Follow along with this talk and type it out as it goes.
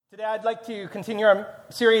Today I'd like to continue our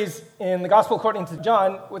series in the Gospel according to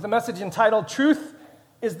John with a message entitled, Truth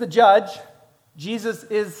is the Judge, Jesus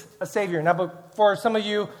is a Savior. Now, but for some of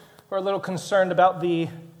you who are a little concerned about the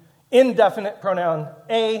indefinite pronoun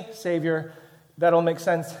a Savior, that'll make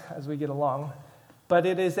sense as we get along. But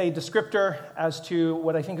it is a descriptor as to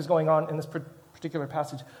what I think is going on in this particular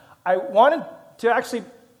passage. I wanted to actually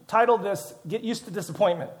title this, Get Used to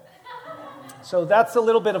Disappointment. So that's a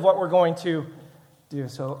little bit of what we're going to do.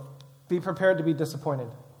 So be prepared to be disappointed.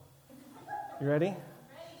 You ready?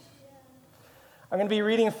 I'm going to be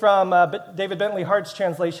reading from David Bentley Hart's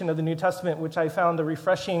translation of the New Testament, which I found a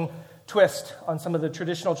refreshing twist on some of the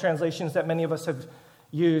traditional translations that many of us have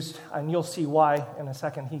used, and you'll see why in a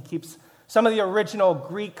second. He keeps some of the original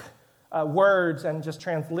Greek words and just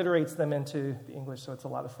transliterates them into the English, so it's a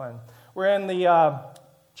lot of fun. We're in the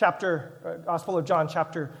Gospel of John,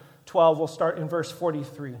 chapter 12. We'll start in verse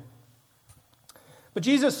 43. But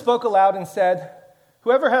Jesus spoke aloud and said,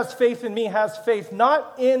 "Whoever has faith in me has faith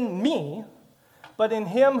not in me, but in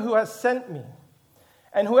him who has sent me.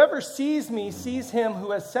 And whoever sees me sees him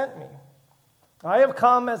who has sent me. I have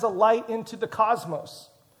come as a light into the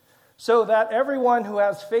cosmos, so that everyone who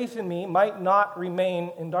has faith in me might not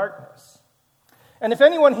remain in darkness. And if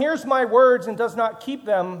anyone hears my words and does not keep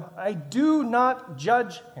them, I do not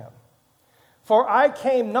judge him. For I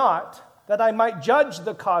came not that I might judge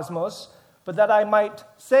the cosmos, but that I might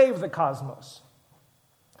save the cosmos.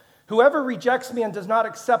 Whoever rejects me and does not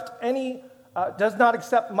accept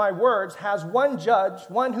my words has one judge,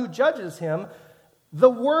 one who judges him. The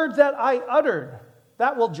word that I uttered,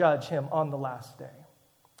 that will judge him on the last day.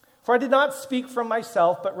 For I did not speak from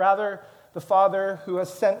myself, but rather the Father who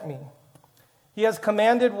has sent me. He has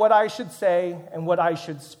commanded what I should say and what I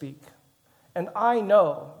should speak. And I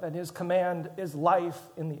know that his command is life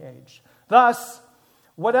in the age. Thus,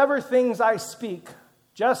 whatever things I speak,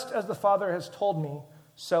 just as the Father has told me,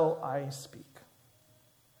 so I speak."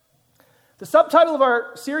 The subtitle of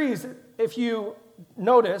our series, if you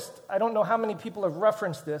noticed, I don't know how many people have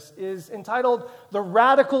referenced this, is entitled The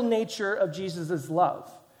Radical Nature of Jesus'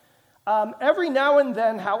 Love. Every now and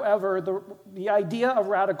then, however, the idea of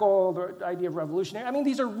radical, the idea of revolutionary,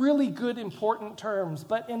 these are really good, important terms.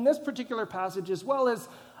 But in this particular passage, as well as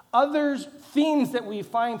other themes that we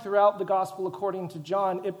find throughout the Gospel according to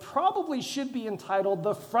John, it probably should be entitled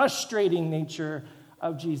The Frustrating Nature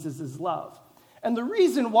of Jesus' Love. And the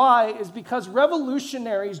reason why is because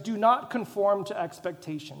revolutionaries do not conform to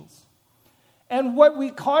expectations. And what we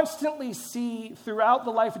constantly see throughout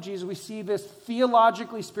the life of Jesus, we see this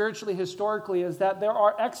theologically, spiritually, historically, is that there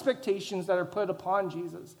are expectations that are put upon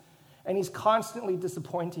Jesus. And he's constantly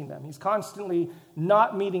disappointing them. He's constantly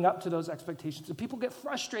not meeting up to those expectations. And people get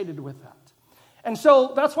frustrated with that. And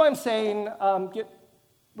so that's why I'm saying get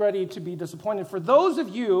ready to be disappointed. For those of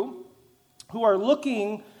you who are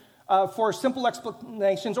looking for simple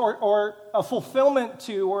explanations or a fulfillment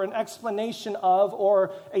to or an explanation of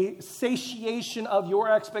or a satiation of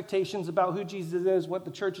your expectations about who Jesus is, what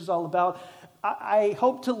the church is all about, I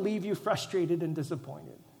hope to leave you frustrated and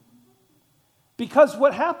disappointed. Because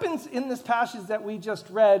what happens in this passage that we just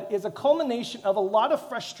read is a culmination of a lot of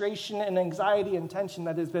frustration and anxiety and tension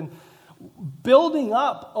that has been building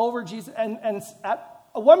up over Jesus. And at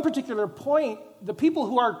one particular point, the people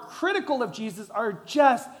who are critical of Jesus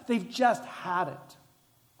they've just had it.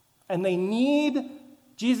 And they need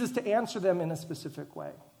Jesus to answer them in a specific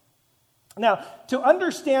way. Now, to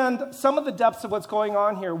understand some of the depths of what's going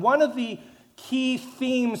on here, one of the key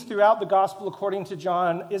themes throughout the Gospel according to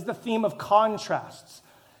John is the theme of contrasts.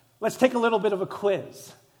 Let's take a little bit of a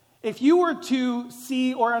quiz. If you were to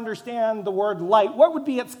see or understand the word light, what would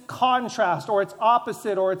be its contrast or its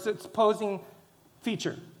opposite or its opposing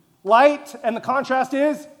feature? Light, and the contrast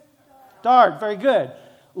is? Dark. Very good.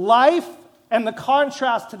 Life, and the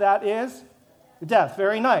contrast to that is? Death.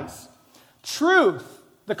 Very nice. Truth,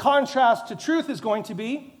 the contrast to truth is going to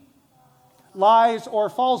be? Lies or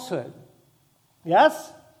falsehood.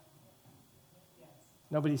 Yes?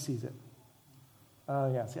 Nobody sees it.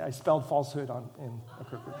 Yes, I spelled falsehood in a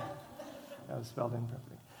crooked way. That was spelled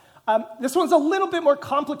incorrectly. This one's a little bit more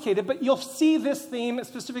complicated, but you'll see this theme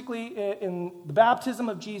specifically in the baptism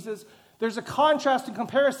of Jesus. There's a contrast and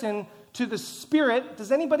comparison to the Spirit.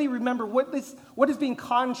 Does anybody remember what is being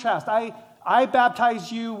contrast? I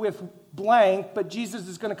baptize you with blank, but Jesus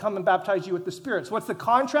is going to come and baptize you with the Spirit. So what's the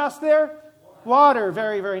contrast there? Water.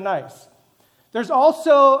 Very, very nice. There's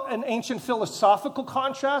also an ancient philosophical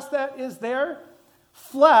contrast that is there.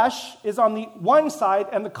 Flesh is on the one side,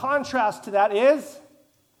 and the contrast to that is?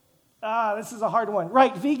 This is a hard one.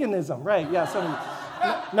 Right, veganism. Right, yeah.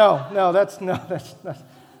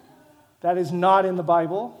 That is not in the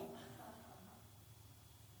Bible.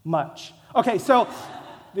 much. Okay, so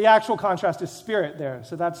the actual contrast is spirit there.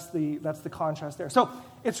 So that's the contrast there. So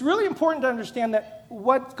it's really important to understand that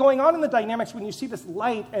what's going on in the dynamics when you see this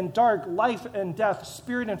light and dark, life and death,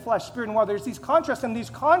 spirit and flesh, spirit and water, there's these contrasts, and these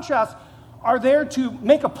contrasts are there to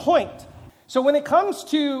make a point. So when it comes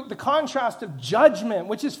to the contrast of judgment,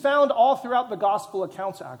 which is found all throughout the gospel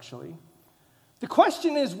accounts actually, the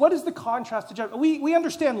question is, what is the contrast to judgment? We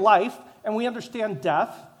understand life and we understand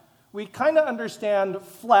death. We kind of understand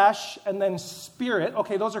flesh and then spirit.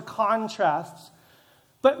 Okay, those are contrasts.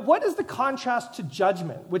 But what is the contrast to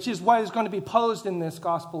judgment, which is what is going to be posed in this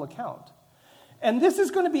gospel account? And this is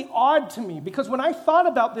going to be odd to me, because when I thought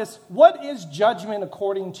about this, what is judgment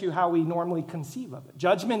according to how we normally conceive of it?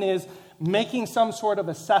 Judgment is making some sort of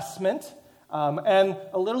assessment and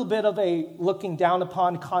a little bit of a looking down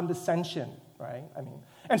upon condescension, right?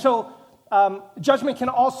 And so judgment can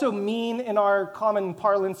also mean, in our common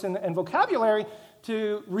parlance and vocabulary,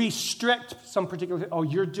 to restrict some particular, oh,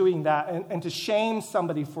 you're doing that, and to shame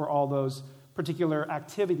somebody for all those particular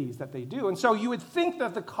activities that they do. And so you would think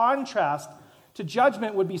that the contrast to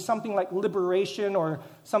judgment would be something like liberation, or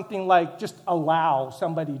something like just allow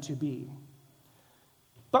somebody to be.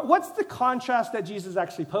 But what's the contrast that Jesus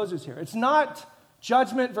actually poses here? It's not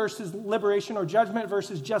judgment versus liberation, or judgment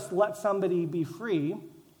versus just let somebody be free.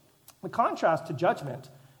 The contrast to judgment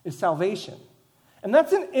is salvation. And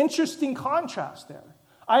that's an interesting contrast there.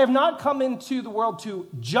 I have not come into the world to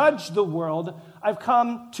judge the world. I've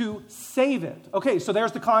come to save it. Okay, so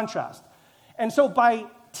there's the contrast. And so by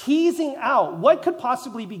teasing out what could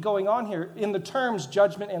possibly be going on here in the terms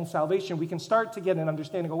judgment and salvation, we can start to get an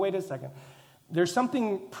understanding. Oh, wait a second. There's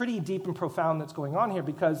something pretty deep and profound that's going on here,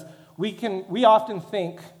 because we often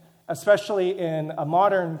think, especially in a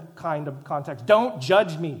modern kind of context, don't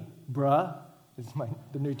judge me, bruh, is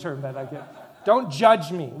the new term that I get. Don't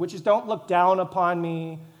judge me, which is don't look down upon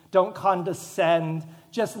me, don't condescend,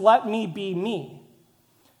 just let me be me.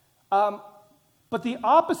 But the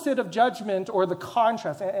opposite of judgment, or the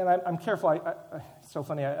contrast, and I'm careful, it's so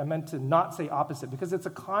funny, I meant to not say opposite, because it's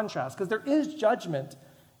a contrast, because there is judgment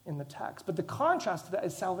in the text, but the contrast to that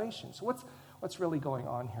is salvation. So what's really going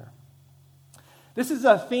on here? This is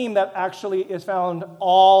a theme that actually is found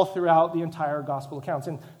all throughout the entire gospel accounts,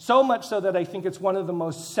 and so much so that I think it's one of the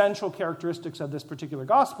most central characteristics of this particular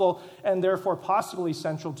gospel, and therefore possibly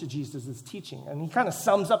central to Jesus' teaching. And he kind of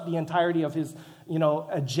sums up the entirety of his,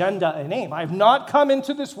 agenda and aim. I have not come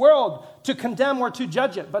into this world to condemn or to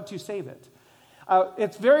judge it, but to save it.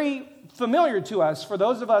 It's very familiar to us, for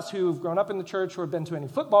those of us who've grown up in the church, who have been to any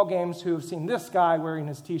football games, who have seen this guy wearing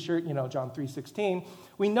his t-shirt, John 3:16.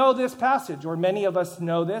 We know this passage, or many of us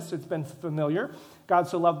know this. It's been familiar. God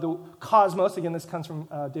so loved the cosmos. Again, this comes from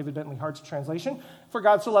David Bentley Hart's translation. For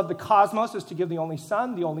God so loved the cosmos as to give the only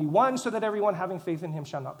Son, the only one, so that everyone having faith in him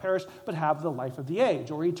shall not perish, but have the life of the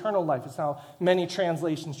age, or eternal life. It's how many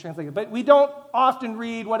translations translate it. But we don't often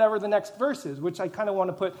read whatever the next verse is, which I kind of want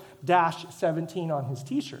to put -17 on his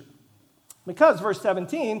t-shirt. Because verse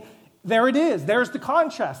 17, there it is. There's the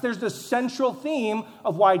contrast. There's the central theme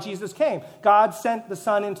of why Jesus came. God sent the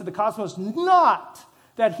Son into the cosmos not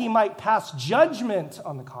that he might pass judgment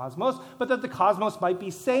on the cosmos, but that the cosmos might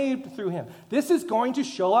be saved through him. This is going to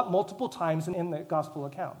show up multiple times in the gospel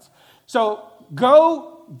accounts. So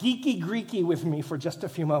go geeky Greeky with me for just a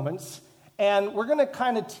few moments, and we're going to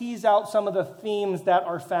kind of tease out some of the themes that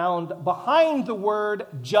are found behind the word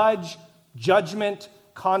judge, judgment,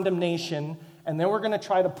 condemnation, and then we're going to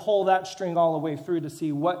try to pull that string all the way through to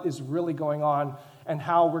see what is really going on and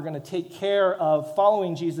how we're going to take care of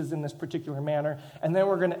following Jesus in this particular manner, and then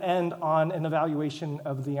we're going to end on an evaluation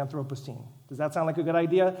of the Anthropocene. Does that sound like a good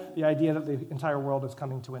idea? The idea that the entire world is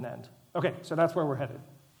coming to an end. Okay, so that's where we're headed.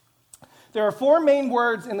 There are 4 main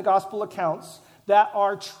words in the gospel accounts that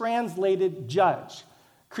are translated judge.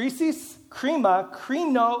 Krisis, krima,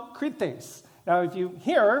 krino, krites. Now, if you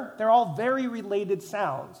hear, they're all very related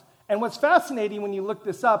sounds. And what's fascinating when you look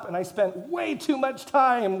this up, and I spent way too much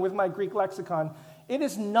time with my Greek lexicon, it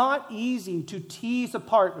is not easy to tease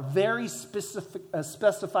apart very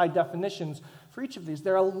specified definitions for each of these.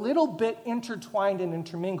 They're a little bit intertwined and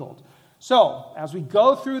intermingled. So, as we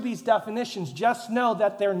go through these definitions, just know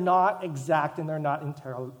that they're not exact and they're not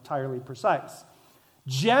entirely precise.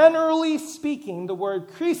 Generally speaking, the word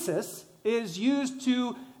krisis is used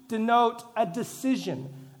to denote a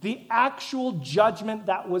decision, the actual judgment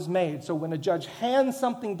that was made. So when a judge hands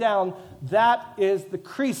something down, that is the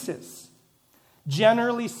krisis.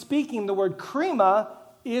 Generally speaking, the word krima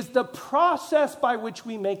is the process by which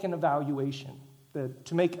we make an evaluation,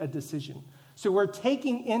 to make a decision. So we're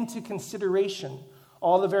taking into consideration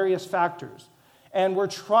all the various factors. And we're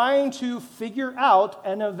trying to figure out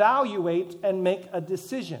and evaluate and make a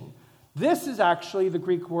decision. This is actually the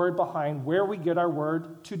Greek word behind where we get our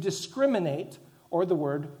word to discriminate, or the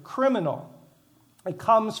word criminal. It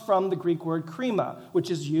comes from the Greek word krima,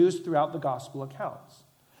 which is used throughout the gospel accounts.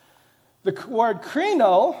 The word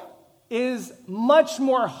krino is much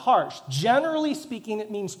more harsh. Generally speaking,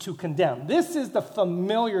 it means to condemn. This is the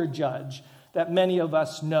familiar judge that many of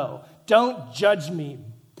us know. Don't judge me,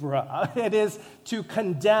 bruh. It is to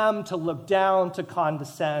condemn, to look down, to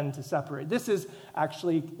condescend, to separate. This is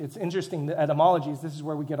actually, it's interesting, the etymologies, this is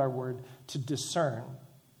where we get our word to discern.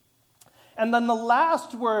 And then the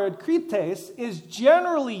last word, krites, is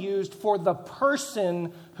generally used for the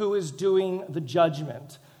person who is doing the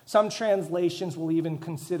judgment. Some translations will even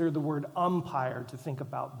consider the word umpire to think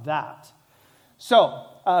about that. So,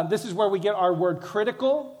 this is where we get our word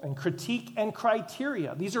critical and critique and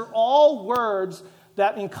criteria. These are all words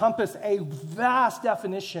that encompass a vast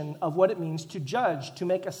definition of what it means to judge, to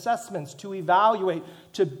make assessments, to evaluate,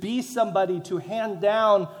 to be somebody, to hand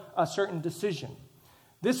down a certain decision.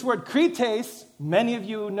 This word krites, many of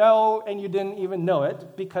you know and you didn't even know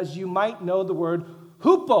it because you might know the word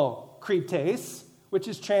hypokrites, which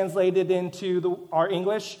is translated into our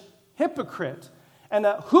English, hypocrite. And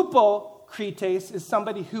a hypokrites is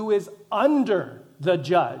somebody who is under the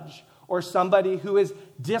judge, or somebody who is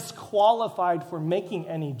disqualified for making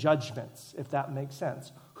any judgments, if that makes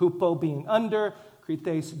sense. Hupo being under,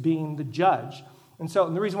 krites being the judge. And so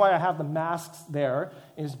the reason why I have the masks there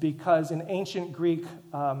is because in ancient Greek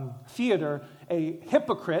theater, a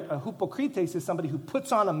hypocrite, a hypokrites, is somebody who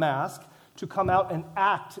puts on a mask to come out and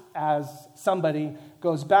act as somebody,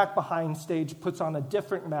 goes back behind stage, puts on a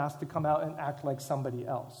different mask to come out and act like somebody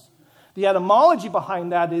else. The etymology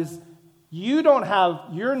behind that is you're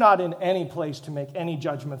not in any place to make any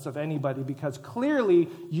judgments of anybody because clearly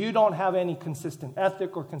you don't have any consistent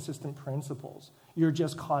ethic or consistent principles. You're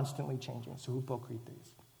just constantly changing. So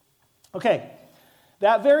hypokrites. Okay,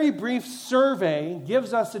 that very brief survey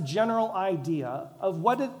gives us a general idea of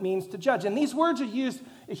what it means to judge. And these words are used,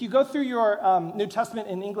 if you go through your New Testament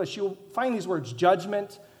in English, you'll find these words,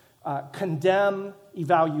 judgment, condemn,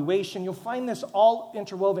 evaluation. You'll find this all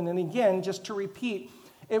interwoven. And again, just to repeat,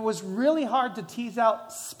 it was really hard to tease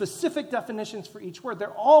out specific definitions for each word.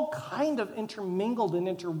 They're all kind of intermingled and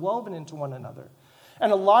interwoven into one another.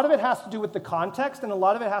 And a lot of it has to do with the context, and a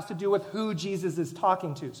lot of it has to do with who Jesus is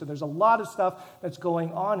talking to. So there's a lot of stuff that's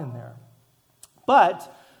going on in there.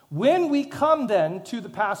 But when we come then to the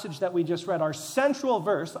passage that we just read, our central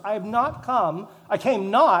verse, I came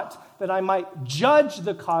not that I might judge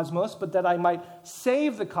the cosmos, but that I might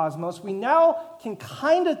save the cosmos. We now can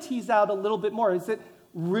kind of tease out a little bit more. Is it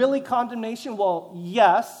really condemnation? Well,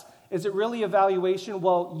 yes. Is it really evaluation?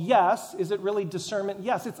 Well, yes. Is it really discernment?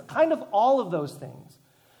 Yes. It's kind of all of those things.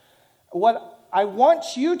 What I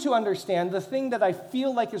want you to understand, the thing that I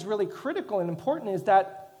feel like is really critical and important is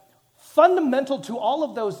that fundamental to all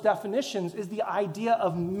of those definitions is the idea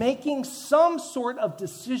of making some sort of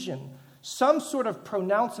decision, some sort of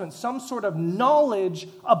pronouncement, some sort of knowledge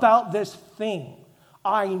about this thing.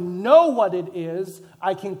 I know what it is.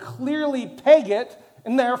 I can clearly peg it,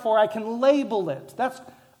 and therefore I can label it. That's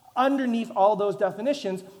underneath all those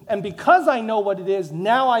definitions. And because I know what it is,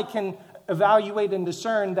 now I can evaluate and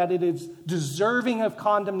discern that it is deserving of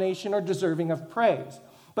condemnation or deserving of praise.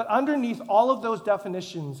 But underneath all of those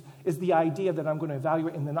definitions is the idea that I'm going to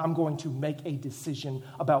evaluate and then I'm going to make a decision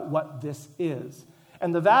about what this is.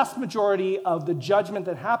 And the vast majority of the judgment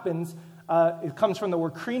that happens, it comes from the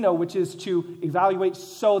word krino, which is to evaluate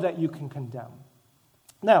so that you can condemn.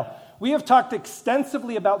 Now, we have talked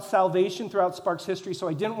extensively about salvation throughout Sparks history, so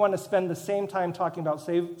I didn't want to spend the same time talking about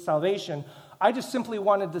salvation. I just simply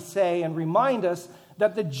wanted to say and remind us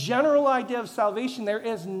that the general idea of salvation there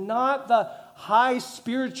is not the high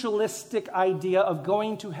spiritualistic idea of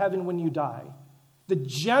going to heaven when you die. The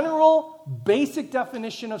general basic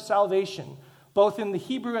definition of salvation, both in the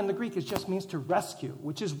Hebrew and the Greek, it just means to rescue,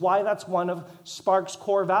 which is why that's one of Sparks'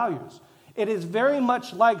 core values. It is very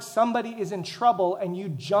much like somebody is in trouble and you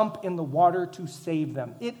jump in the water to save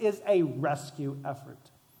them. It is a rescue effort.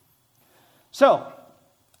 So,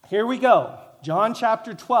 here we go. John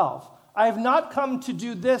chapter 12. I have not come to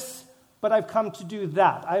do this, but I've come to do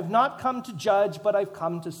that. I have not come to judge, but I've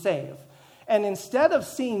come to save. And instead of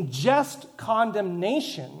seeing just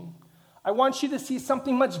condemnation, I want you to see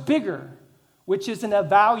something much bigger, which is an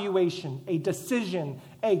evaluation, a decision,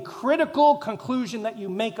 a critical conclusion that you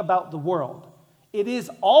make about the world. It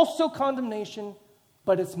is also condemnation,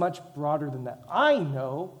 but it's much broader than that. I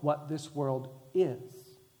know what this world is.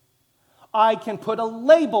 I can put a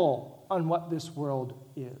label on what this world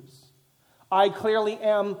is. I clearly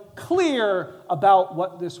am clear about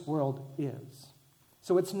what this world is.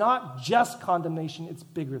 So it's not just condemnation, it's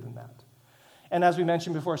bigger than that. And as we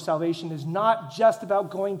mentioned before, salvation is not just about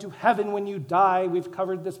going to heaven when you die. We've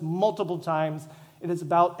covered this multiple times. It is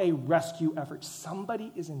about a rescue effort.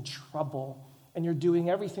 Somebody is in trouble, and you're doing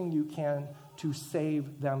everything you can to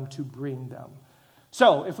save them, to bring them.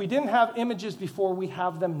 So, if we didn't have images before, we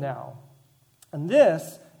have them now. And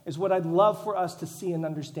this is what I'd love for us to see and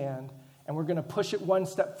understand. And we're going to push it one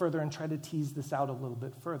step further and try to tease this out a little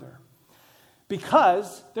bit further.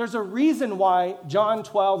 Because there's a reason why John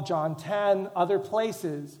 12, John 10, other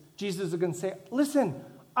places, Jesus is going to say, listen,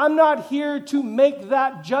 I'm not here to make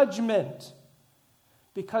that judgment.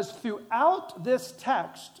 Because throughout this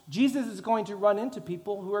text, Jesus is going to run into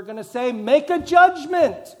people who are going to say, make a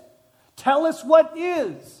judgment. Tell us what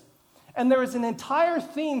is. And there is an entire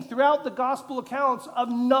theme throughout the gospel accounts of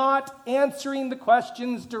not answering the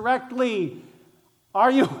questions directly.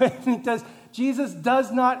 Are you with me? Jesus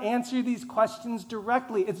does not answer these questions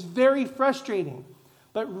directly. It's very frustrating.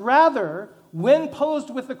 But rather, when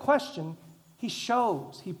posed with a question, he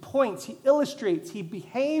shows, he points, he illustrates, he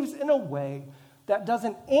behaves in a way that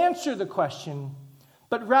doesn't answer the question,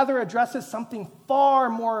 but rather addresses something far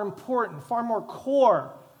more important, far more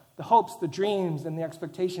core, the hopes, the dreams, and the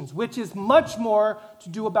expectations, which is much more to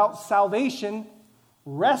do about salvation,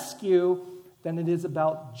 rescue, than it is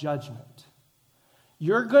about judgment.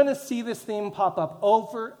 You're going to see this theme pop up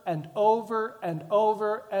over and over and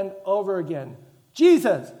over and over again.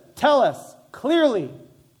 Jesus, tell us clearly,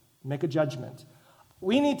 make a judgment.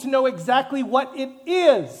 We need to know exactly what it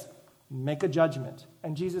is. Make a judgment.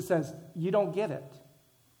 And Jesus says, you don't get it.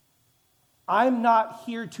 I'm not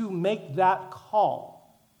here to make that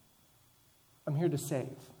call. I'm here to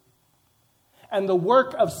save. And the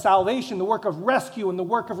work of salvation, the work of rescue, and the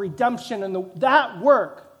work of redemption, and that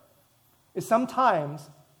work is sometimes,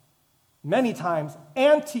 many times,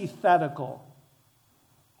 antithetical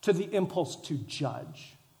to the impulse to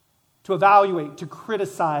judge, to evaluate, to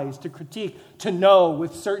criticize, to critique, to know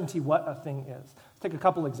with certainty what a thing is. Let's take a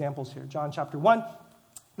couple examples here. John chapter 1,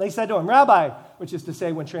 they said to him, Rabbi, which is to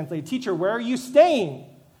say, when translated, teacher, where are you staying?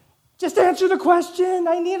 Just answer the question.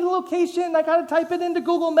 I need a location. I got to type it into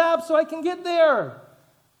Google Maps so I can get there.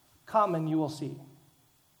 Come and you will see.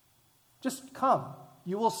 Just come.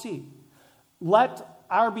 You will see. Let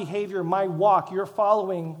our behavior, my walk, your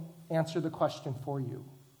following, answer the question for you.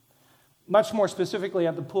 Much more specifically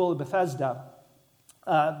at the pool of Bethesda,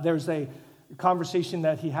 there's a conversation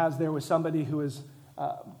that he has there with somebody who is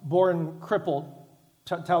born crippled,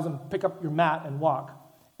 tells him, pick up your mat and walk.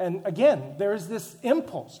 And again, there is this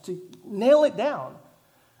impulse to nail it down.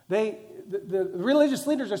 The religious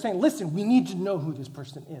leaders are saying, listen, we need to know who this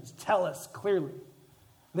person is. Tell us clearly.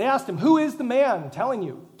 They asked him, who is the man telling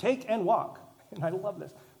you, take and walk? And I love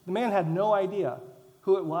this. The man had no idea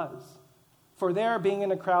who it was. For there, being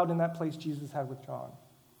in a crowd in that place, Jesus had withdrawn.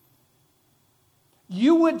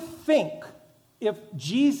 You would think if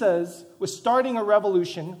Jesus was starting a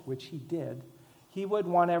revolution, which he did, he would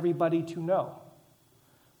want everybody to know.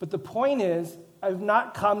 But the point is, I've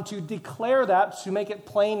not come to declare that, to make it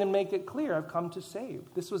plain and make it clear. I've come to save.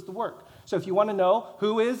 This was the work. So if you want to know,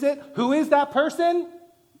 who is it? Who is that person?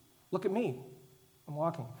 Look at me. I'm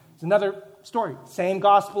walking. It's another story. Same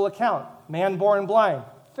gospel account. Man born blind.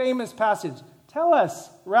 Famous passage. Tell us,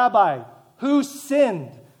 Rabbi, who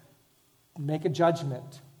sinned? Make a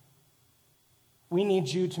judgment. We need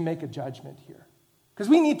you to make a judgment here. Because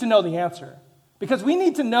we need to know the answer. Because we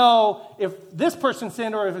need to know if this person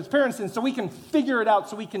sinned or if his parents sinned so we can figure it out,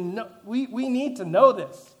 so we can know. We need to know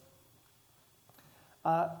this.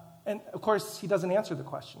 And of course, he doesn't answer the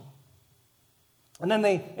question. And then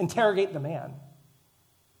they interrogate the man.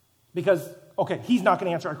 Because, okay, he's not going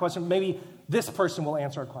to answer our question. Maybe this person will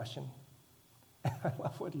answer our question. I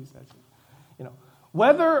love what he says.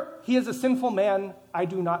 Whether he is a sinful man, I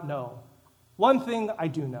do not know. One thing I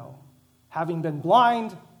do know. Having been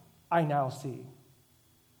blind, I now see.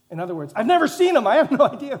 In other words, I've never seen him. I have no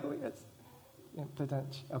idea who he is.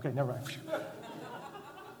 Okay, never mind.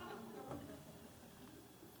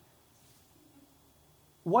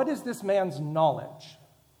 What is this man's knowledge?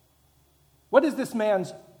 What is this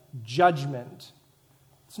man's judgment?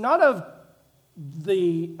 It's not of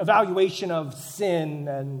the evaluation of sin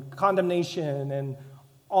and condemnation and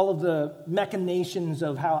all of the machinations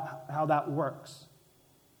of how that works.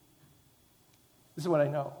 This is what I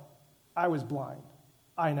know. I was blind.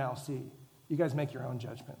 I now see. You guys make your own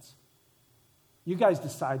judgments. You guys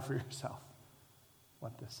decide for yourself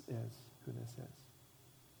what this is, who this is.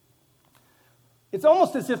 It's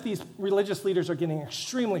almost as if these religious leaders are getting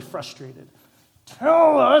extremely frustrated.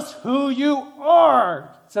 Tell us who you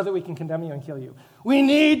are so that we can condemn you and kill you. We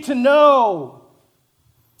need to know.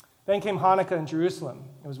 Then came Hanukkah in Jerusalem.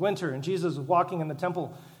 It was winter, and Jesus was walking in the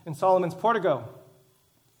temple in Solomon's portico.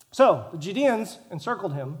 So the Judeans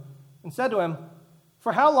encircled him and said to him,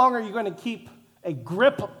 "For how long are you going to keep a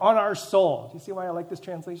grip on our soul?" Do you see why I like this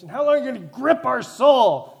translation? How long are you going to grip our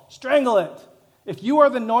soul? Strangle it. If you are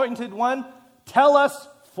the anointed one, tell us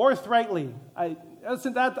forthrightly. I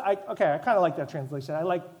kind of like that translation. I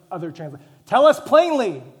like other translations. Tell us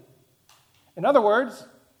plainly. In other words,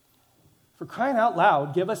 for crying out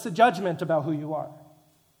loud, give us a judgment about who you are.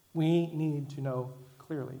 We need to know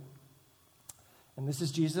clearly. And this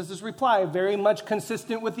is Jesus' reply, very much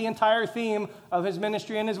consistent with the entire theme of his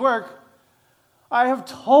ministry and his work. I have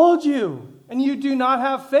told you, and you do not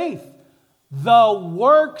have faith. The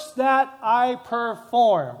works that I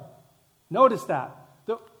perform. Notice that.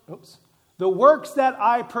 The works that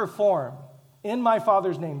I perform in my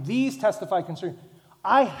Father's name, these testify concerning.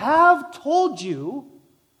 I have told you,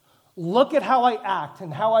 look at how I act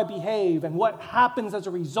and how I behave and what happens as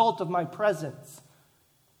a result of my presence.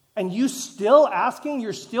 And you still asking,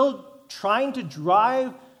 you're still trying to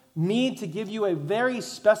drive me to give you a very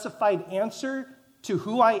specified answer to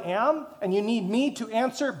who I am, and you need me to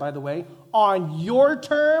answer, by the way, on your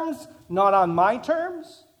terms, not on my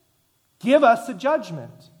terms? Give us a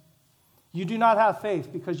judgment. You do not have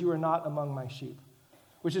faith because you are not among my sheep,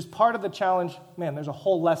 which is part of the challenge. Man, there's a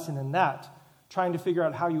whole lesson in that, trying to figure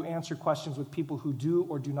out how you answer questions with people who do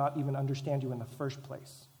or do not even understand you in the first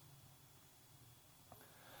place.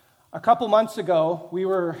 A couple months ago, we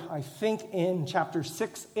were, I think, in chapter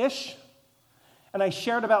 6-ish, and I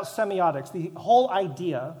shared about semiotics. The whole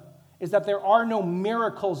idea is that there are no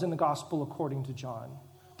miracles in the gospel according to John.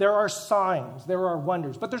 There are signs, there are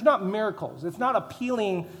wonders, but there's not miracles. It's not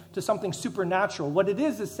appealing to something supernatural. What it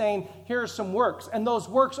is saying, here are some works, and those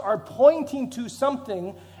works are pointing to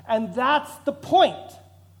something, and that's the point.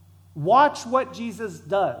 Watch what Jesus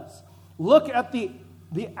does. Look at the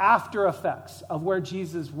after effects of where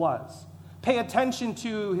Jesus was. Pay attention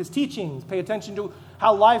to his teachings. Pay attention to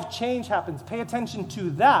how life change happens. Pay attention to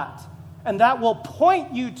that, and that will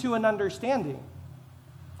point you to an understanding.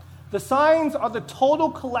 The signs are the total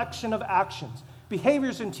collection of actions,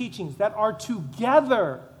 behaviors, and teachings that are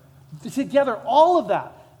together, all of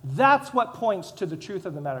that. That's what points to the truth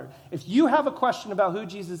of the matter. If you have a question about who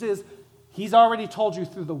Jesus is, he's already told you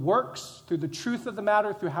through the works, through the truth of the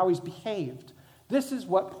matter, through how he's behaved. This is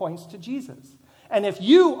what points to Jesus. And if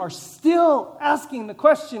you are still asking the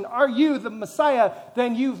question, are you the Messiah,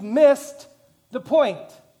 then you've missed the point.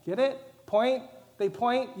 Get it? Point, they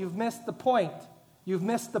point, you've missed the point. You've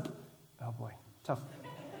missed the... Oh boy, tough.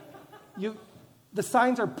 The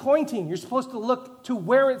signs are pointing. You're supposed to look to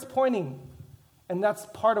where it's pointing. And that's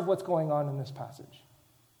part of what's going on in this passage.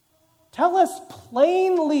 Tell us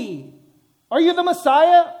plainly, are you the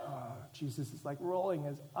Messiah? Oh, Jesus is like rolling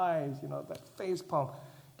his eyes, that face palm.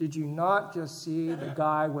 Did you not just see the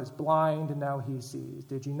guy was blind and now he sees?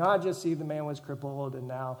 Did you not just see the man was crippled and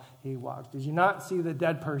now he walks? Did you not see the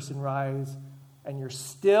dead person rise? And you're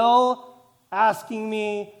still asking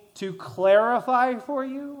me to clarify for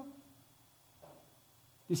you?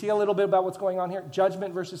 You see a little bit about what's going on here?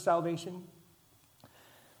 Judgment versus salvation.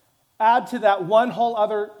 Add to that one whole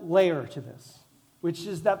other layer to this, which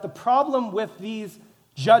is that the problem with these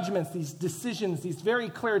judgments, these decisions, these very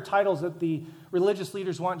clear titles that the religious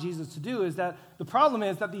leaders want Jesus to do, is that the problem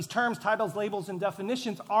is that these terms, titles, labels, and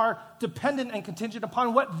definitions are dependent and contingent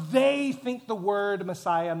upon what they think the word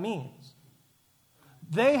Messiah means.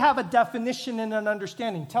 They have a definition and an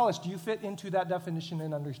understanding. Tell us, do you fit into that definition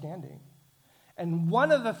and understanding? And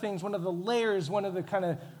one of the things, one of the layers, one of the kind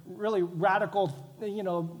of really radical,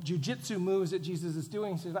 jujitsu moves that Jesus is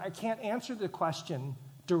doing is I can't answer the question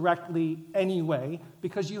directly anyway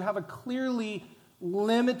because you have a clearly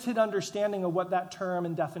limited understanding of what that term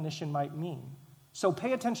and definition might mean. So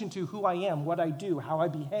pay attention to who I am, what I do, how I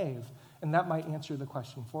behave, and that might answer the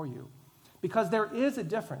question for you. Because there is a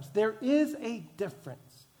difference. There is a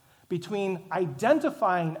difference between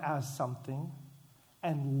identifying as something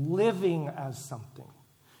and living as something.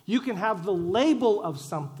 You can have the label of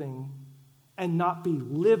something and not be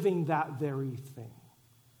living that very thing.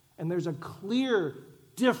 And there's a clear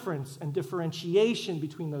difference and differentiation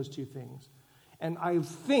between those two things. And I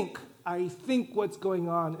think what's going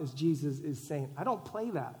on is Jesus is saying, I don't play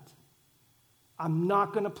that. I'm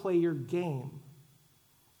not going to play your game.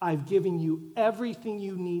 I've given you everything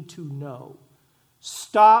you need to know.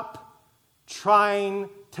 Stop trying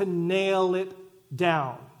to nail it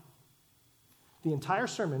down. The entire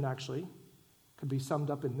sermon, actually, could be summed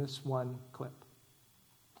up in this one clip.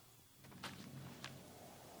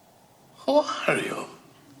 Who are you?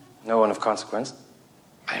 No one of consequence.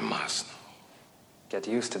 I must know. Get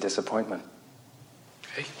used to disappointment.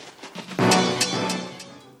 Okay?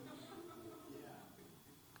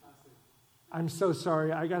 I'm so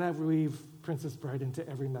sorry. I got to weave Princess Bride into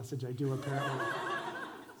every message I do, apparently.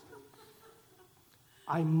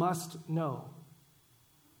 I must know.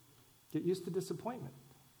 Get used to disappointment.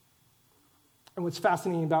 And what's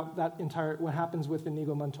fascinating about that what happens with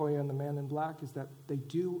Inigo Montoya and the Man in Black is that they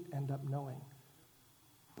do end up knowing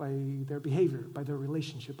by their behavior, by their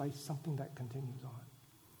relationship, by something that continues on.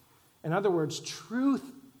 In other words,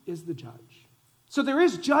 truth is the judge. So there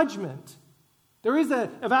is judgment. There is an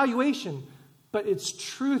evaluation, but it's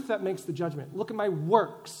truth that makes the judgment. Look at my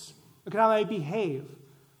works. Look at how I behave.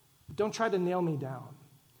 Don't try to nail me down.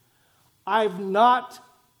 I've not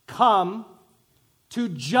come to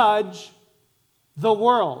judge the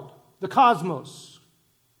world, the cosmos.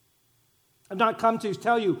 I've not come to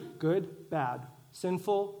tell you good, bad,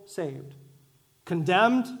 sinful, saved,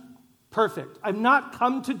 condemned, perfect. I've not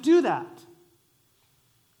come to do that.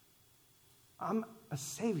 I'm a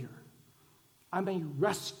savior. I'm a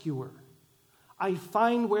rescuer. I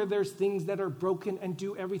find where there's things that are broken and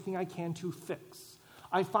do everything I can to fix.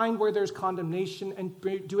 I find where there's condemnation and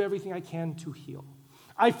do everything I can to heal.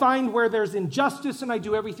 I find where there's injustice and I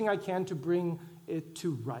do everything I can to bring it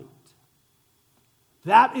to right.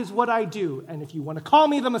 That is what I do. And if you want to call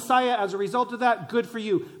me the Messiah as a result of that, good for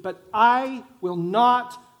you. But I will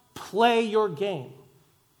not play your game.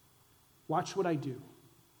 Watch what I do.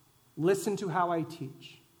 Listen to how I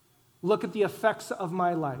teach. Look at the effects of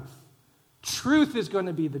my life. Truth is going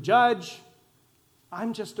to be the judge.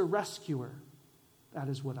 I'm just a rescuer. That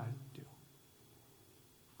is what I do.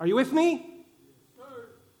 Are you with me?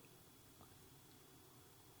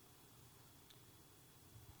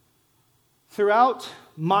 Throughout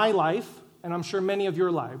my life, and I'm sure many of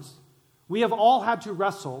your lives, we have all had to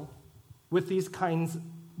wrestle with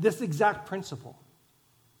this exact principle.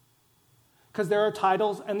 Because there are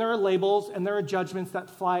titles and there are labels and there are judgments that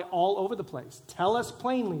fly all over the place. Tell us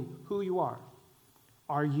plainly who you are.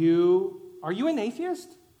 Are you an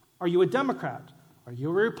atheist? Are you a Democrat? Are you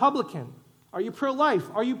a Republican? Are you pro-life?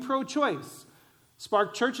 Are you pro-choice?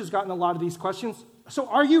 Spark Church has gotten a lot of these questions. So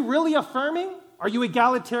are you really affirming? Are you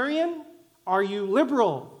egalitarian? Are you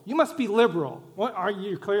liberal? You must be liberal. What are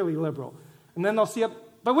you? Clearly liberal. And then they'll see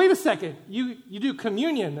but wait a second. You do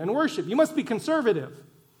communion and worship. You must be conservative.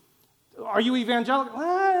 Are you evangelical?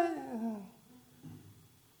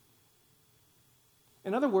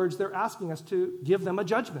 In other words, they're asking us to give them a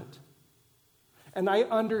judgment. And I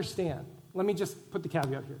understand. Let me just put the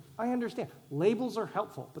caveat here. I understand. Labels are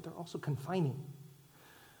helpful, but they're also confining.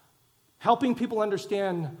 Helping people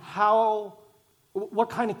understand what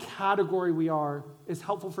kind of category we are is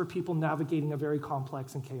helpful for people navigating a very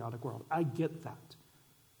complex and chaotic world. I get that.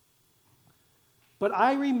 But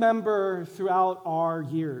I remember throughout our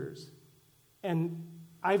years, and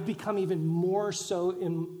I've become even more so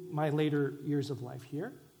in my later years of life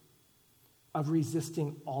here, of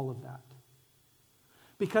resisting all of that.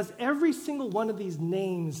 Because every single one of these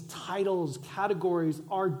names, titles, categories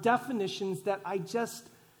are definitions that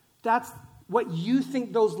that's what you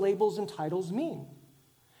think those labels and titles mean.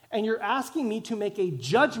 And you're asking me to make a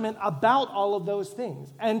judgment about all of those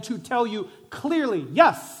things and to tell you clearly,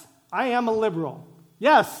 yes, I am a liberal.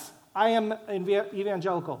 Yes, I am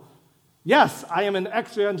evangelical. Yes, I am an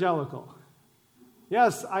ex-evangelical.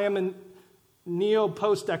 Yes, I am a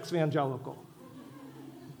neo-post-ex-evangelical.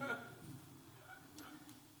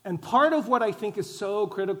 And part of what I think is so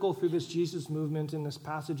critical through this Jesus movement in this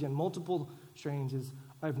passage and multiple strains is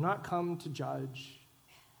I've not come to judge.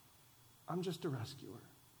 I'm just a rescuer.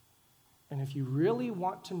 And if you really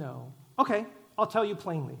want to know, okay, I'll tell you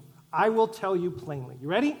plainly. I will tell you plainly. You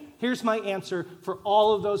ready? Here's my answer for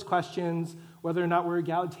all of those questions, whether or not we're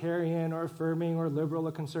egalitarian or affirming or liberal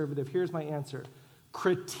or conservative. Here's my answer.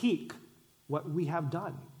 Critique what we have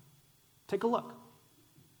done. Take a look.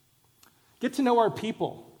 Get to know our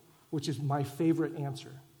people, which is my favorite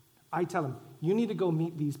answer. I tell them, you need to go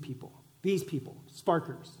meet these people,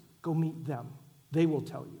 Sparkers. Go meet them. They will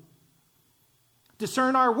tell you.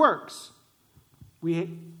 Discern our works. The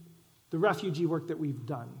refugee work that we've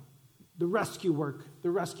done, the rescue work,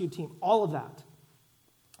 the rescue team, all of that.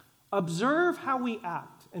 Observe how we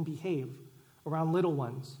act and behave around little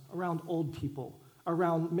ones, around old people,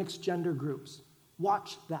 around mixed gender groups.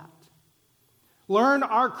 Watch that. Learn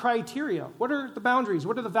our criteria. What are the boundaries?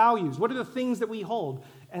 What are the values? What are the things that we hold?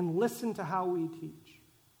 And listen to how we teach.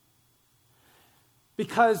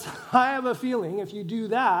 Because I have a feeling if you do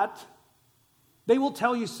that, they will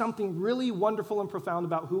tell you something really wonderful and profound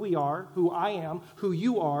about who we are, who I am, who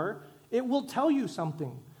you are, It will tell you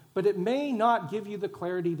something, but it may not give you the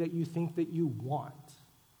clarity that you think that you want.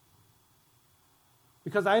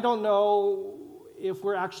 Because I don't know if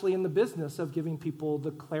we're actually in the business of giving people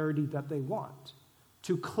the clarity that they want,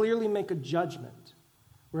 to clearly make a judgment.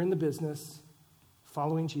 We're in the business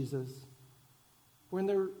following Jesus. We're in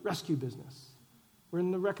the rescue business. We're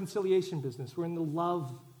in the reconciliation business. We're in the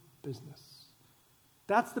love business.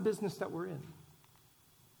 That's the business that we're in.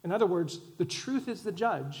 In other words, the truth is the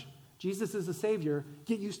judge. Jesus is the Savior.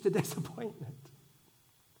 Get used to disappointment.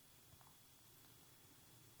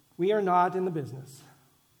 We are not in the business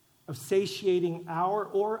of satiating our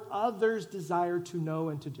or others' desire to know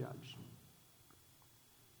and to judge.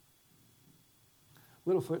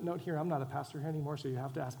 Little footnote here, I'm not a pastor here anymore, so you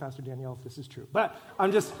have to ask Pastor Danielle if this is true. But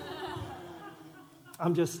I'm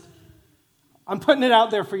putting it out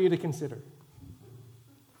there for you to consider.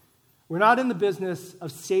 We're not in the business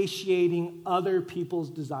of satiating other people's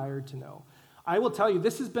desire to know. I will tell you,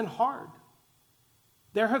 this has been hard.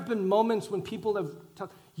 There have been moments when people have told,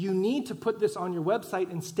 you need to put this on your website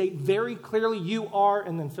and state very clearly you are,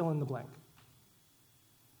 and then fill in the blank.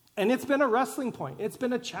 And it's been a wrestling point. It's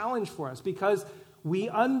been a challenge for us because we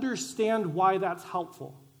understand why that's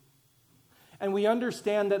helpful. And we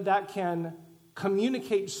understand that that can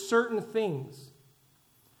communicate certain things.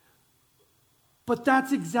 But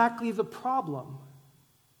that's exactly the problem.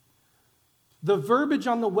 The verbiage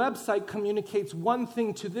on the website communicates one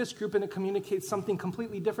thing to this group and it communicates something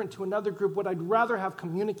completely different to another group. What I'd rather have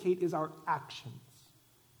communicate is our actions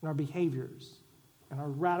and our behaviors and our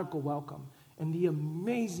radical welcome and the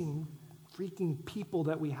amazing freaking people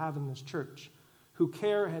that we have in this church who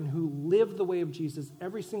care and who live the way of Jesus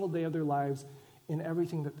every single day of their lives in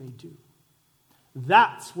everything that they do.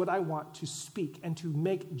 That's what I want to speak and to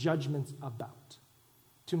make judgments about,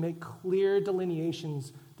 to make clear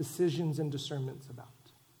delineations, decisions, and discernments about.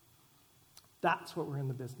 That's what we're in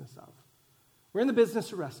the business of. We're in the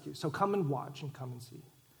business of rescue, so come and watch and come and see.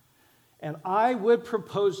 And I would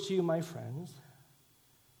propose to you, my friends,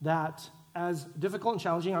 that as difficult and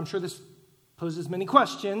challenging, I'm sure this poses many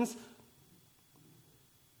questions,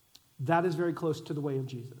 that is very close to the way of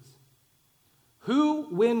Jesus. Who,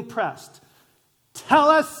 when pressed, tell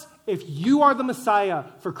us if you are the Messiah,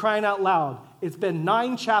 for crying out loud. It's been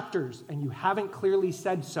 9 chapters and you haven't clearly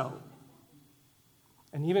said so.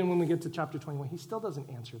 And even when we get to chapter 21, he still doesn't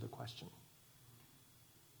answer the question.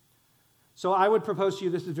 So I would propose to you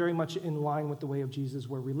this is very much in line with the way of Jesus,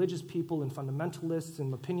 where religious people and fundamentalists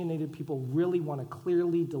and opinionated people really want to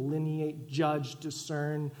clearly delineate, judge,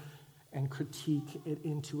 discern, and critique it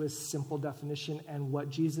into a simple definition. And what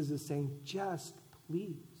Jesus is saying, just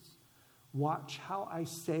please watch how I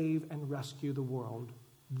save and rescue the world.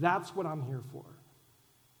 That's what I'm here for.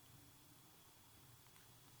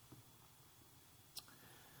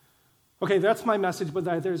 Okay, that's my message, but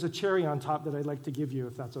there's a cherry on top that I'd like to give you,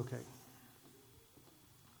 if that's okay.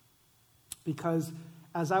 Because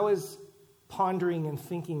as I was pondering and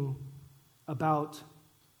thinking about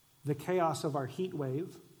the chaos of our heat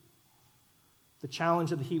wave, the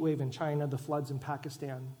challenge of the heat wave in China, the floods in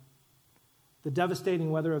Pakistan, the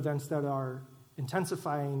devastating weather events that are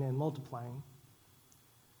intensifying and multiplying,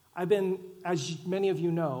 I've been, as many of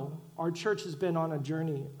you know, our church has been on a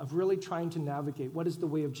journey of really trying to navigate what is the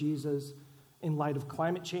way of Jesus in light of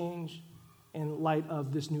climate change, in light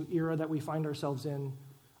of this new era that we find ourselves in,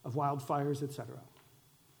 of wildfires, etc.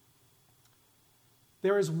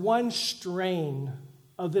 There is one strain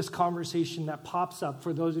of this conversation that pops up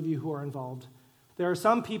for those of you who are involved. There are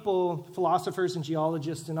some people, philosophers and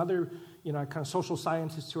geologists and other kind of social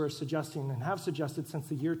scientists who are suggesting and have suggested since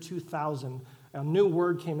the year 2000, a new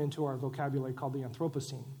word came into our vocabulary called the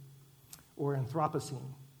Anthropocene, or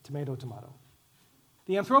Anthropocene, tomato.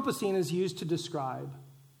 The Anthropocene is used to describe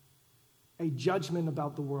a judgment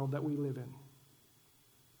about the world that we live in.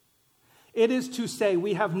 It is to say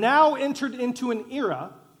we have now entered into an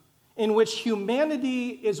era in which humanity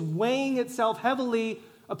is weighing itself heavily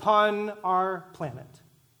upon our planet.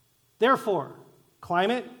 Therefore,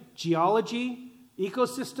 climate, geology,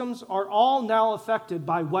 ecosystems are all now affected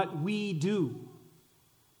by what we do.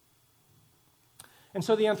 And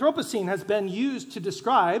so the Anthropocene has been used to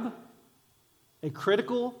describe a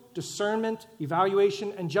critical discernment,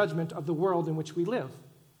 evaluation, and judgment of the world in which we live.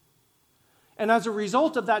 And as a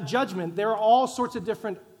result of that judgment, there are all sorts of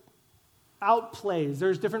different outplays.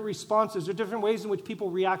 There's different responses. There are different ways in which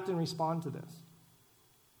people react and respond to this.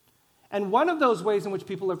 And one of those ways in which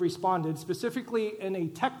people have responded, specifically in a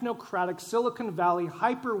technocratic Silicon Valley,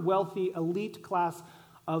 hyper-wealthy elite class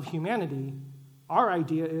of humanity, our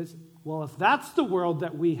idea is, well, if that's the world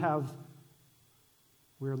that we have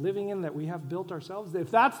we're living in, that we have built ourselves, if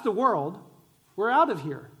that's the world, we're out of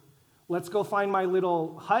here. Let's go find my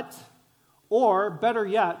little hut, or better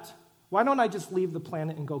yet, why don't I just leave the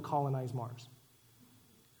planet and go colonize Mars?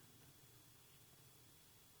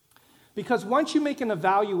 Because once you make an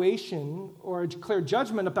evaluation or a clear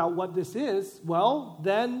judgment about what this is, well,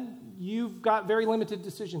 then you've got very limited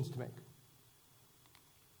decisions to make.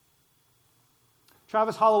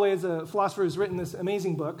 Travis Holloway is a philosopher who's written this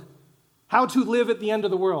amazing book, How to Live at the End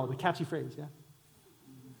of the World, a catchy phrase, yeah?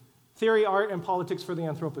 Theory, Art, and Politics for the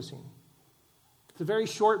Anthropocene. It's a very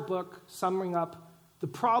short book summing up the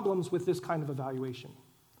problems with this kind of evaluation.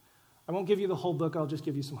 I won't give you the whole book, I'll just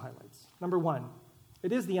give you some highlights. Number one,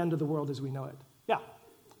 it is the end of the world as we know it. Yeah,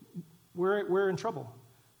 we're in trouble.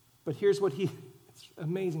 But here's what it's an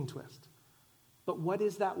amazing twist. But what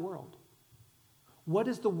is that world? What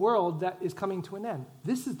is the world that is coming to an end?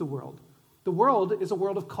 This is the world. The world is a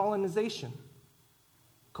world of colonization,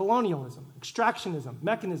 colonialism, extractionism,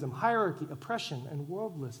 mechanism, hierarchy, oppression, and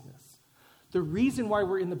worldlessness. The reason why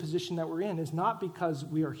we're in the position that we're in is not because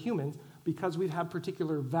we are humans, because we have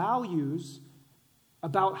particular values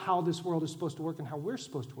about how this world is supposed to work and how we're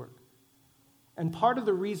supposed to work. And part of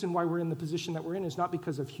the reason why we're in the position that we're in is not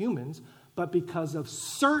because of humans, but because of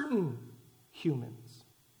certain humans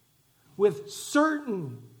with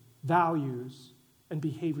certain values and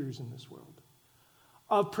behaviors in this world,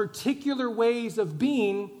 of particular ways of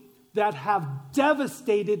being that have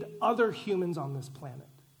devastated other humans on this planet.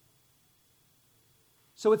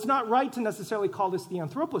 So it's not right to necessarily call this the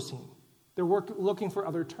Anthropocene. They're looking for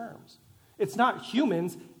other terms. It's not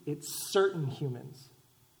humans, it's certain humans.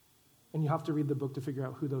 And you have to read the book to figure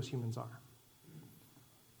out who those humans are.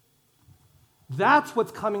 That's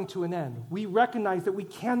what's coming to an end. We recognize that we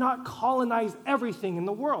cannot colonize everything in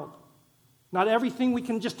the world. Not everything we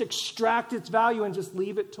can just extract its value and just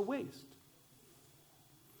leave it to waste.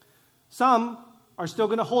 Some are still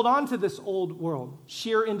going to hold on to this old world,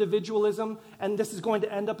 sheer individualism, and this is going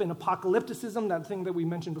to end up in apocalypticism, that thing that we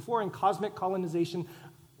mentioned before, and cosmic colonization.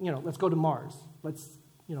 Let's go to Mars. Let's,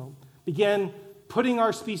 begin putting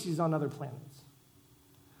our species on other planets.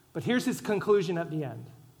 But here's his conclusion at the end.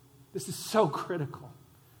 This is so critical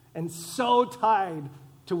and so tied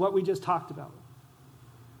to what we just talked about.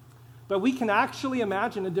 But we can actually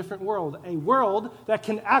imagine a different world, a world that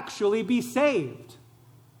can actually be saved.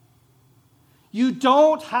 You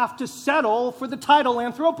don't have to settle for the title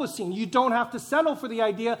Anthropocene. You don't have to settle for the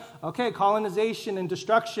idea, okay, colonization and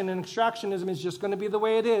destruction and extractionism is just going to be the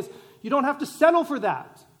way it is. You don't have to settle for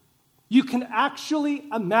that. You can actually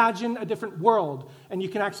imagine a different world, and you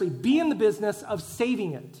can actually be in the business of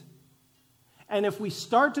saving it. And if we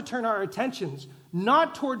start to turn our attentions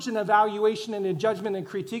not towards an evaluation and a judgment and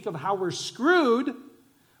critique of how we're screwed,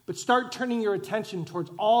 but start turning your attention towards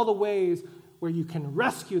all the ways where you can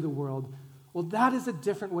rescue the world, well, that is a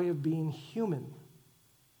different way of being human.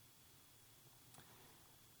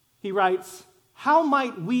 He writes, how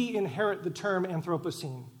might we inherit the term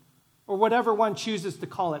Anthropocene, or whatever one chooses to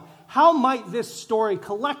call it? How might this story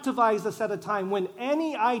collectivize us at a time when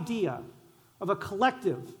any idea of a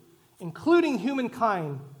collective, including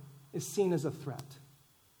humankind, is seen as a threat?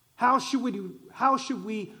 How should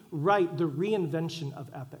we write the reinvention of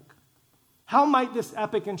epic? How might this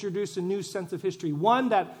epic introduce a new sense of history? One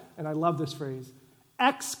that, and I love this phrase,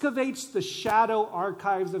 excavates the shadow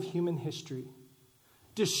archives of human history,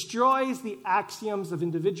 destroys the axioms of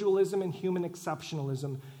individualism and human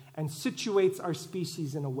exceptionalism, and situates our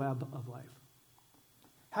species in a web of life.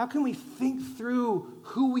 How can we think through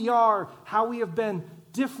who we are, how we have been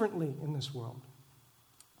differently in this world?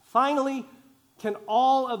 Finally, can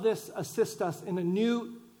all of this assist us in a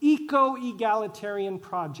new eco-egalitarian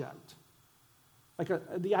project?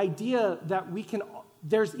 The idea that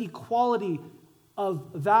there's equality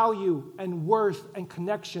of value and worth and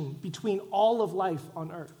connection between all of life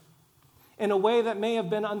on earth in a way that may have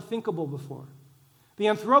been unthinkable before. The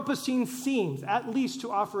Anthropocene seems at least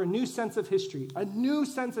to offer a new sense of history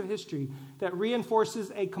that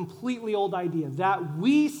reinforces a completely old idea, that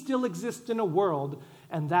we still exist in a world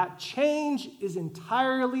and that change is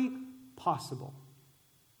entirely possible.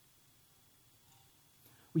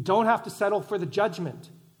 We don't have to settle for the judgment.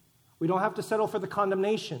 We don't have to settle for the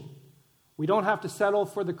condemnation. We don't have to settle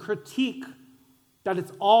for the critique that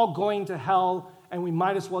it's all going to hell and we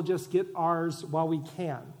might as well just get ours while we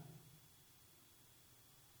can.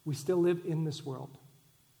 We still live in this world.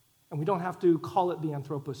 And we don't have to call it the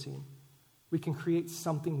Anthropocene. We can create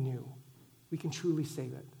something new. We can truly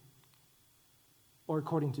save it. Or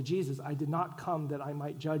according to Jesus, I did not come that I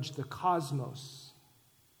might judge the cosmos,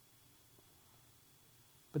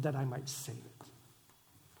 but that I might save it.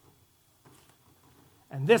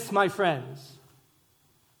 And this, my friends,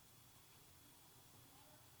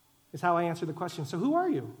 is how I answer the question. So who are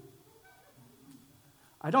you?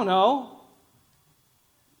 I don't know,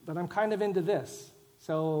 but I'm kind of into this.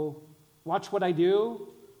 So watch what I do.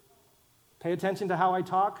 Pay attention to how I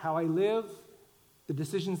talk, how I live, the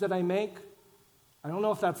decisions that I make. I don't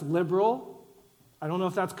know if that's liberal. I don't know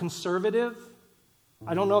if that's conservative.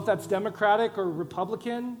 I don't know if that's Democratic or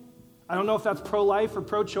Republican. I don't know if that's pro-life or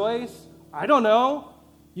pro-choice. I don't know.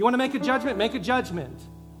 You want to make a judgment? Make a judgment.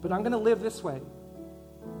 But I'm going to live this way.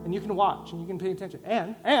 And you can watch and you can pay attention.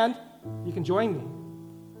 And you can join me.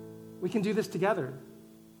 We can do this together.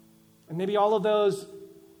 And maybe all of those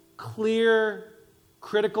clear,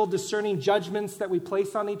 critical, discerning judgments that we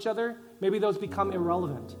place on each other, maybe those become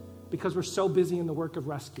irrelevant because we're so busy in the work of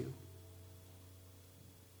rescue.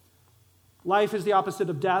 Life is the opposite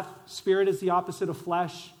of death. Spirit is the opposite of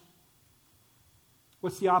flesh.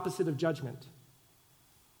 What's the opposite of judgment?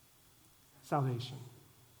 Salvation.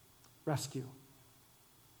 Rescue.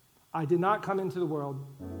 I did not come into the world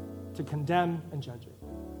to condemn and judge it.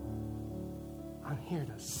 I'm here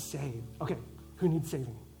to save. Okay, who needs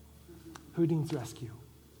saving? Who needs rescue?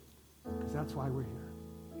 Because that's why we're here.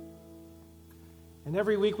 And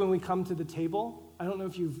every week when we come to the table, I don't know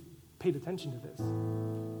if you've paid attention to this.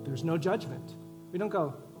 There's no judgment. We don't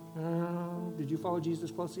go, did you follow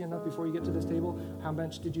Jesus closely enough before you get to this table? How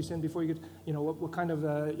much did you sin before you get, what kind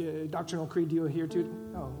of doctrinal creed do you adhere to?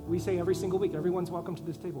 No, we say every single week, everyone's welcome to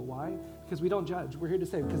this table. Why? Because we don't judge. We're here to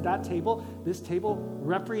save. Because this table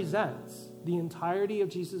represents the entirety of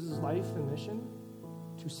Jesus' life and mission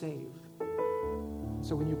to save.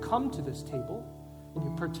 So when you come to this table and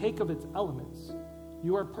you partake of its elements,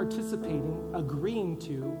 you are participating, agreeing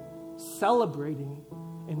to, celebrating,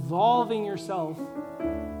 involving yourself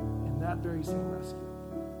in that very same rescue.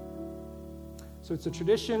 So it's a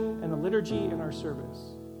tradition and a liturgy in our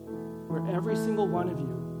service where every single one of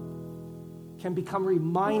you can become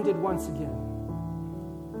reminded once again,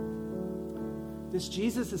 this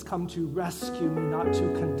Jesus has come to rescue me, not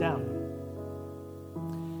to condemn.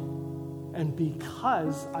 And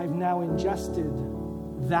because I've now ingested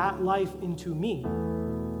that life into me,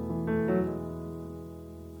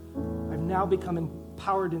 I've now become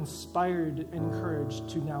empowered, inspired, and encouraged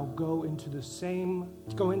to now go into this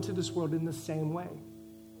world in the same way,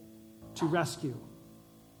 to rescue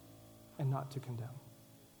and not to condemn.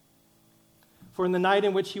 For in the night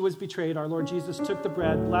in which he was betrayed, our Lord Jesus took the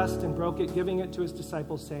bread, blessed and broke it, giving it to his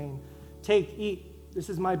disciples, saying, "Take, eat, this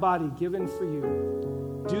is my body given for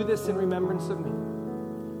you. Do this in remembrance of me."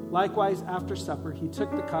 Likewise, after supper, he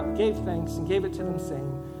took the cup, gave thanks, and gave it to them,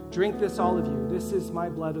 saying, "Drink this, all of you. This is my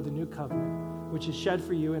blood of the new covenant, which is shed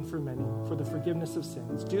for you and for many for the forgiveness of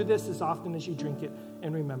sins. Do this as often as you drink it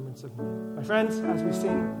in remembrance of me." My friends, as we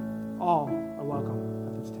sing, all are welcome.